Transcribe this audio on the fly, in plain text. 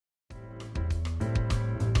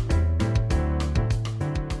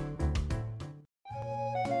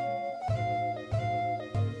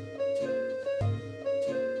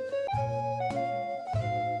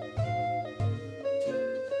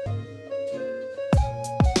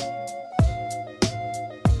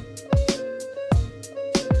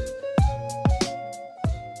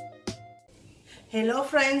Hello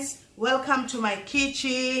friends, welcome to my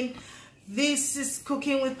kitchen. This is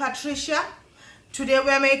Cooking with Patricia. Today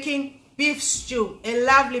we are making beef stew, a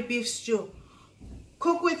lovely beef stew.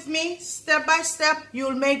 Cook with me step by step.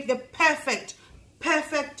 You'll make the perfect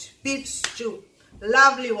beef stew.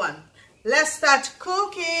 Lovely one. Let's start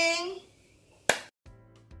cooking.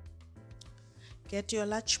 Get your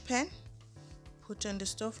large pan, put on the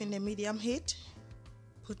stove in a medium heat.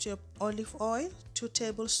 Put your olive oil, 2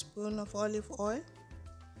 tablespoons of olive oil.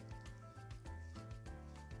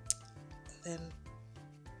 Then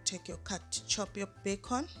chop your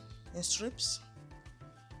bacon in strips,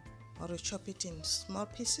 or you chop it in small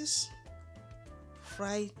pieces.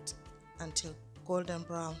 Fry it until golden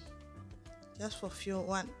brown, just for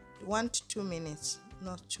one to 2 minutes,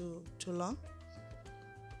 not too long.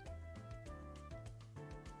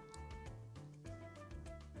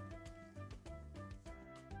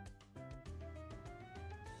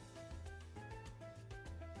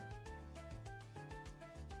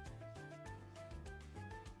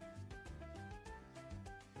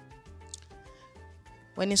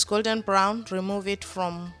 When it's golden brown, remove it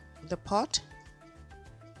from the pot.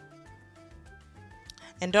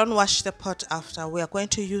 And don't wash the pot after. We are going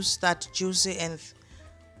to use that Josie and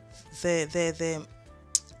the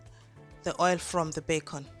oil from the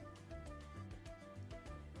bacon.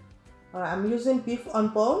 Alright, I'm using beef on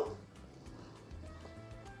bone.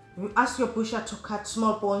 You ask your butcher to cut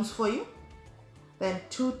small bones for you. Then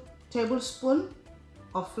 2 tablespoons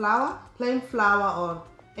of flour, plain flour or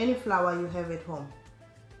any flour you have at home.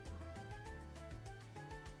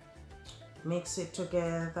 Mix it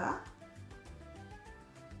together.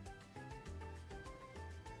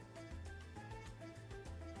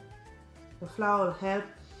 The flour will help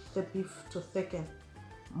the beef to thicken.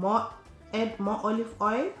 Add more olive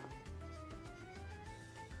oil.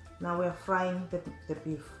 Now we are frying the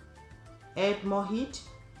beef. Add more heat.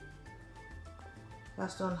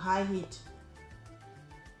 Just on high heat.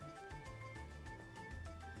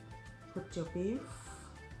 Put your beef.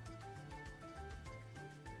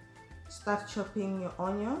 Start chopping your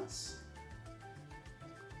onions.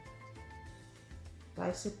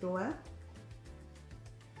 Dice it well.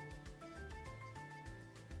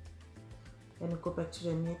 Then go back to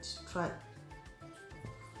the meat.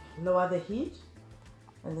 Lower the heat,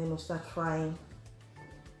 and then we'll start frying.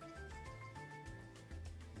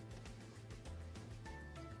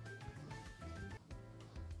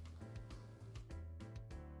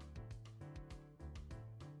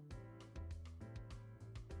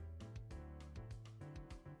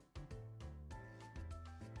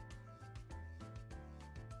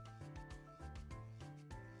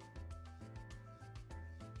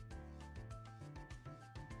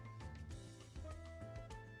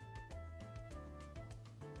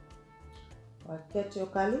 Get your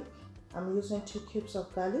garlic. I'm using 2 cubes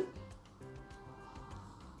of garlic,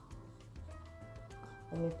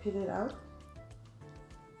 and you peel it out.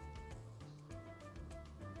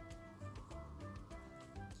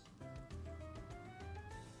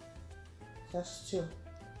 Just 2,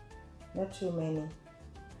 not too many.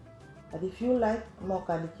 But if you like more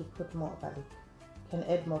garlic, you put more garlic. You can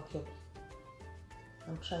add more cubes.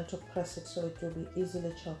 I'm trying to press it so it will be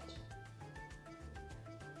easily chopped.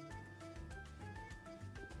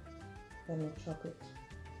 Then you chop it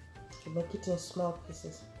to make it in small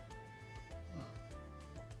pieces.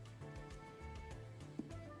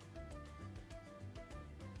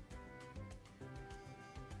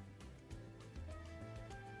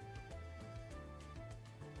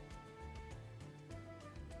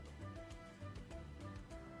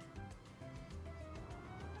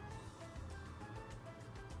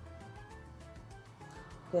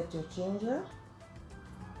 Get your ginger,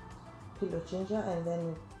 peel your ginger, and then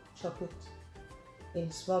you chop it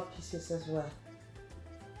in small pieces as well.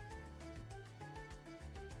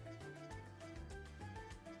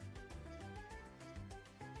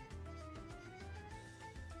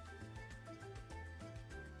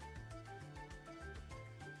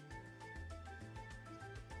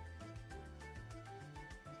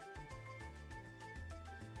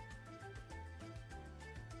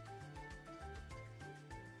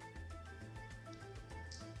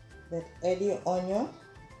 Then add your onion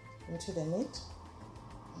into the meat.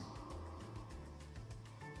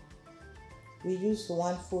 We used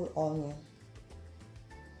 1 full onion.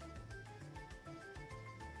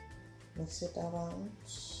 Mix it around.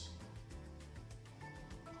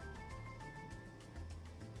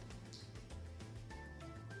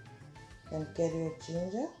 Then get your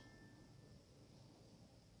ginger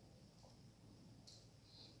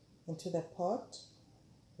into the pot,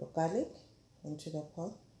 your garlic into the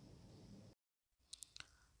pot.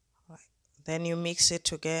 Then you mix it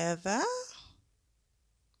together.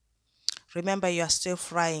 Remember, you are still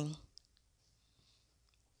frying.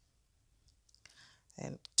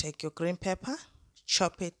 And take your green pepper,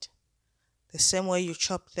 chop it the same way you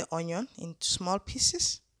chop the onion into small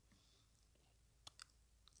pieces.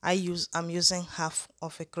 I'm using half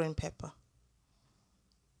of a green pepper.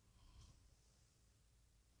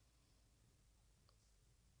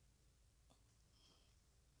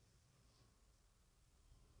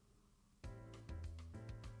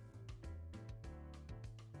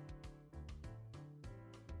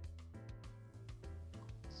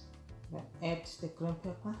 Then add the green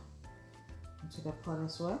pepper into the pot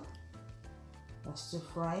as well. That's still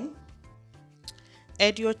frying.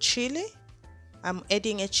 Add your chili. I'm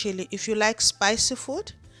adding a chili. If you like spicy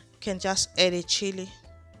food, you can just add a chili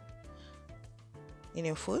in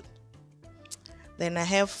your food. Then I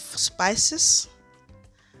have spices.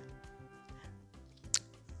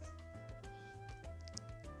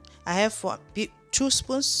 I have 2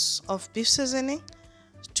 spoons of beef seasoning,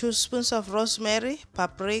 2 spoons of rosemary,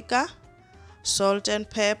 paprika, salt and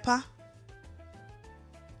pepper.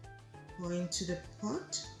 Pour into the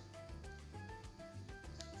pot.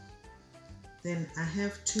 Then I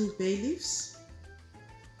have 2 bay leaves.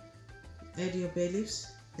 Add your bay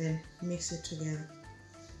leaves, then mix it together.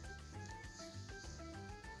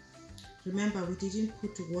 Remember, we didn't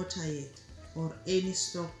put water yet or any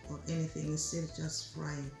stock or anything, it's still just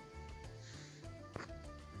frying.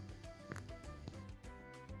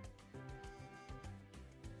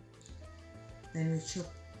 Then we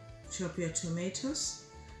chop your tomatoes.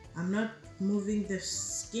 I'm not moving the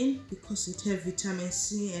skin because it has vitamin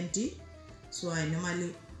C and D, so I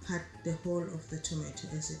normally cut the whole of the tomato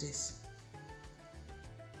as it is.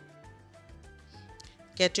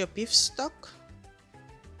 Get your beef stock,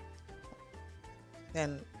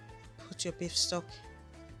 then put your beef stock.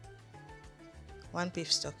 1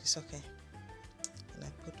 beef stock is okay, and I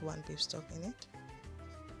put 1 beef stock in it.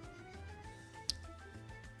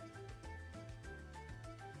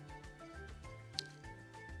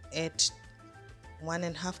 Add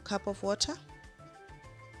 1.5 cup of water.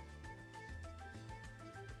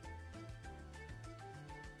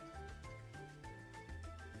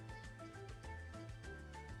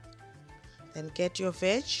 Then get your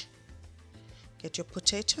veg, get your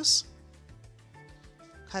potatoes,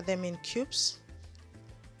 cut them in cubes,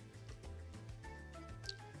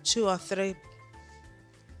 2 or 3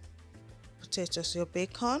 potatoes. Your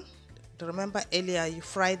bacon, remember earlier you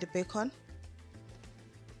fried the bacon.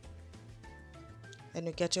 Then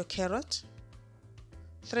you get your carrot,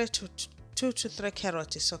 2 to 3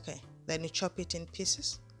 carrots is okay. Then you chop it in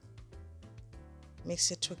pieces, mix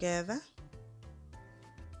it together.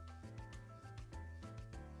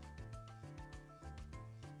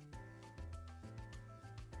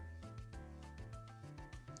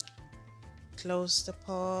 Close the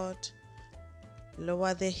pot,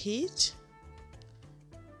 lower the heat.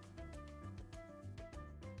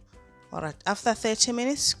 Alright, after 30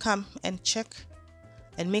 minutes, come and check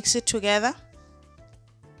and mix it together.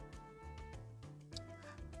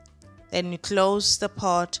 Then you close the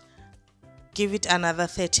pot, give it another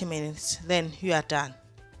 30 minutes, then you are done.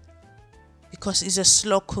 Because it's a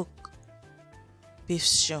slow cook beef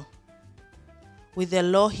stew. With a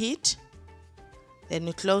low heat, then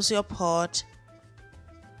you close your pot.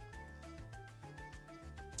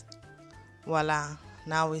 Voila,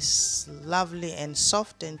 now it's lovely and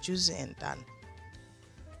soft and juicy and done.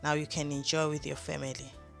 Now you can enjoy with your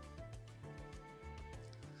family.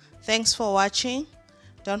 Thanks for watching.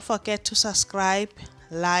 Don't forget to subscribe,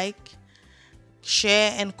 like,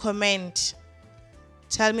 share and comment.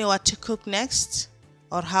 Tell me what to cook next,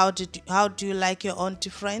 or how do you like your own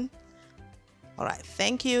different. All right,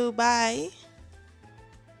 thank you, bye.